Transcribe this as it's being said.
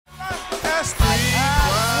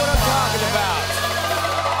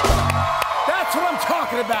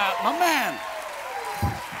talking about, my man.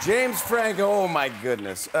 James Franco, oh my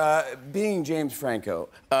goodness. Being James Franco.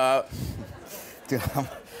 Dude,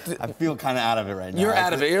 I feel kind of out of it right now. You're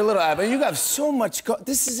out of it. You're a little out of it. You got so much.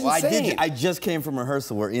 This is insane. I just came from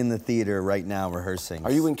rehearsal. We're in the theater right now rehearsing.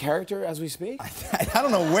 Are you in character as we speak? I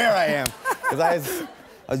don't know where I am. Because I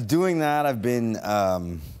was doing that. I've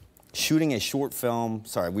been shooting a short film.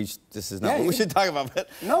 Sorry, this is not what we should talk about. But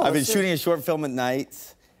no, I've been shooting a short film at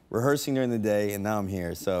night, rehearsing during the day, and now I'm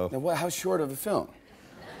here. So. Now, how short of a film?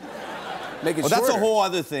 Make it well, shorter. that's a whole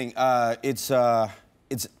other thing. It's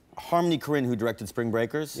Harmony Korine who directed Spring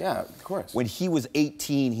Breakers. Yeah, of course. When he was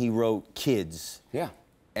 18, he wrote Kids. Yeah.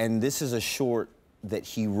 And this is a short that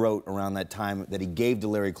he wrote around that time that he gave to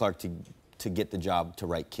Larry Clark to get the job to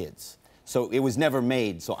write Kids. So it was never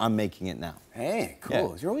made, so I'm making it now. Hey,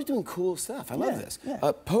 cool. Yeah. You're always doing cool stuff. I love this.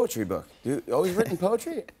 Yeah. Poetry book. You always written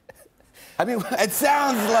poetry? I mean, it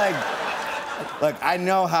sounds like I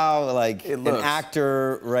know how an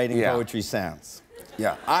actor writing poetry sounds.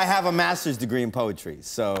 Yeah. I have a master's degree in poetry,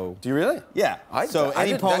 so. Do you really? Yeah. So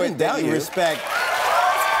any poet that you respect.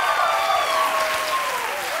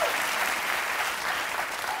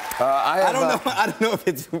 I don't know if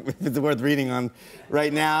it's worth reading on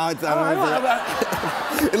right now. It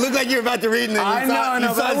looked like you were about to read, and then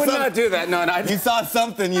I would not do that. No, you saw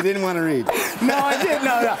something you didn't want to read. No, I did.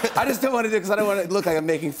 No. I just don't want to do it because I don't want to look like I'm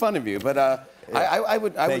making fun of you. But I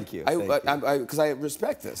would. Thank you. Because I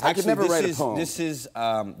respect this. Actually, I could never write a poem. This is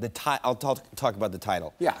the title. I'll talk about the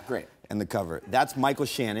title. Yeah, great. And the cover. That's Michael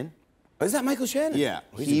Shannon. Oh, is that Michael Shannon? Yeah.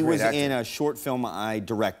 He was in a short film I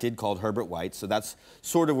directed called Herbert White, so that's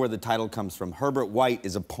sort of where the title comes from. Herbert White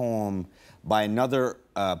is a poem by another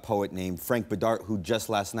poet named Frank Bedart, who just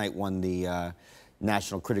last night won the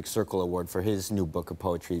National Critics Circle Award for his new book of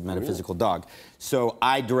poetry, Metaphysical Dog. So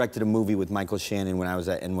I directed a movie with Michael Shannon when I was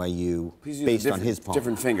at NYU based on his poem.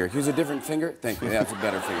 Different finger. Use a different finger? Thank you. That's a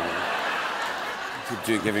better finger.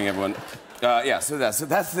 Keep giving everyone... yeah, so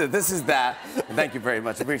this is that. Thank you very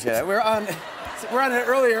much. Appreciate that. We're on an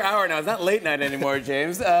earlier hour now. It's not late night anymore,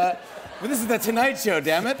 James. But this is the Tonight Show,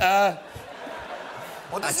 damn it. Well,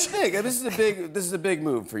 this is big. This is a big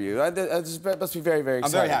move for you. This must be very, very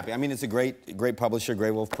exciting. I'm very happy. I mean, it's a great publisher, Grey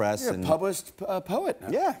Wolf Press. You're a published poet now.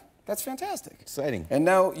 Yeah. That's fantastic. Exciting. And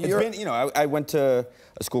now you're... It's been, I went to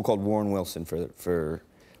a school called Warren Wilson for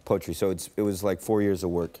poetry, so it was like 4 years of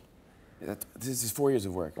work. This is 4 years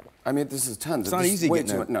of work. I mean, this is tons. It's not easy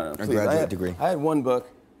getting a graduate degree. I had one book.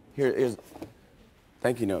 Here's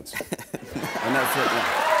thank you notes. And that's it. Yeah.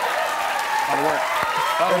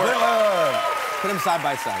 Hard work. Put them side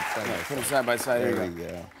by side. Put them side by side. There you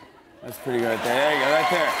go. That's pretty good right there. There you go, right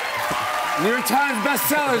there. New York Times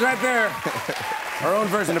bestsellers right there. Our own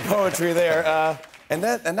version of poetry there. And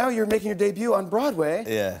now you're making your debut on Broadway.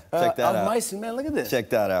 Yeah, check that out. Mice and Men, look at this.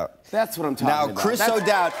 Check that out. That's what I'm talking about. Now, Chris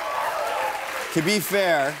O'Dowd, to be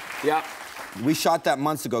fair, we shot that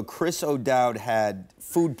months ago. Chris O'Dowd had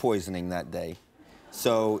food poisoning that day.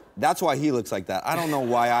 So that's why he looks like that. I don't know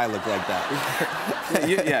why I look like that.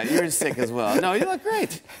 Yeah, you're sick as well. No, you look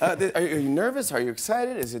great. Are you nervous? Are you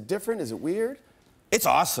excited? Is it different? Is it weird? It's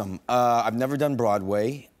awesome. I've never done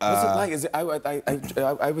Broadway. What's it like?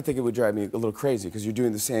 I would think it would drive me a little crazy because you're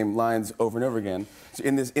doing the same lines over and over again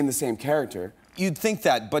in the same character. You'd think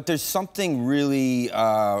that, but there's something really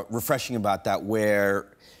refreshing about that where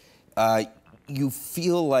you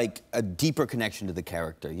feel like a deeper connection to the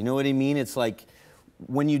character. You know what I mean? It's like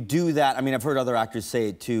when you do that, I mean, I've heard other actors say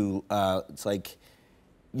it too, it's like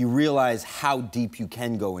you realize how deep you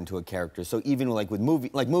can go into a character. So even with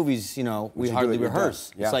movies, you know, we hardly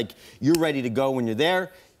rehearse. Yeah. It's like you're ready to go when you're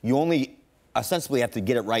there. You only ostensibly have to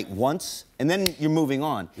get it right once, and then you're moving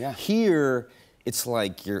on. Yeah. Here, it's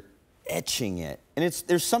like you're etching it, and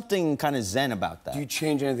there's something kind of zen about that. Do you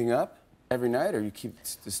change anything up every night, or you keep?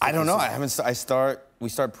 I don't know. We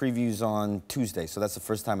start previews on Tuesday, so that's the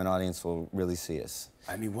first time an audience will really see us.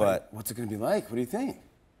 I mean, what's it going to be like? What do you think?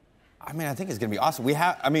 I mean, I think it's going to be awesome.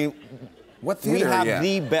 What theater?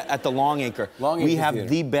 At the Long Acre. We have Theater.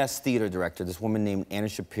 The best theater director. This woman named Anna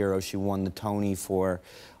Shapiro. She won the Tony for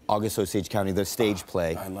August Osage County, the stage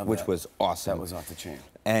play, which was awesome. That was off the chain.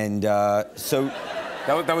 And so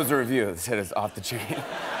that was the review. It said it's off the chain.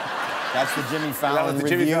 That's the Jimmy Fallon review.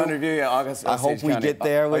 Jimmy Fallon review, yeah, August. I hope we get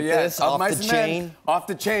there with this. Off the chain. Off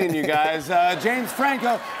the chain, you guys. James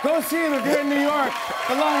Franco, go see him if you're in New York.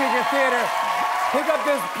 The Long Acre Theater. Pick up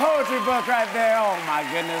this poetry book right there. Oh, my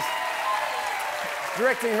goodness.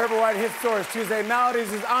 Directing Herbert White, hit stores Tuesday.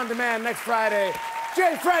 Maladies is on demand next Friday.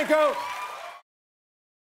 James Franco.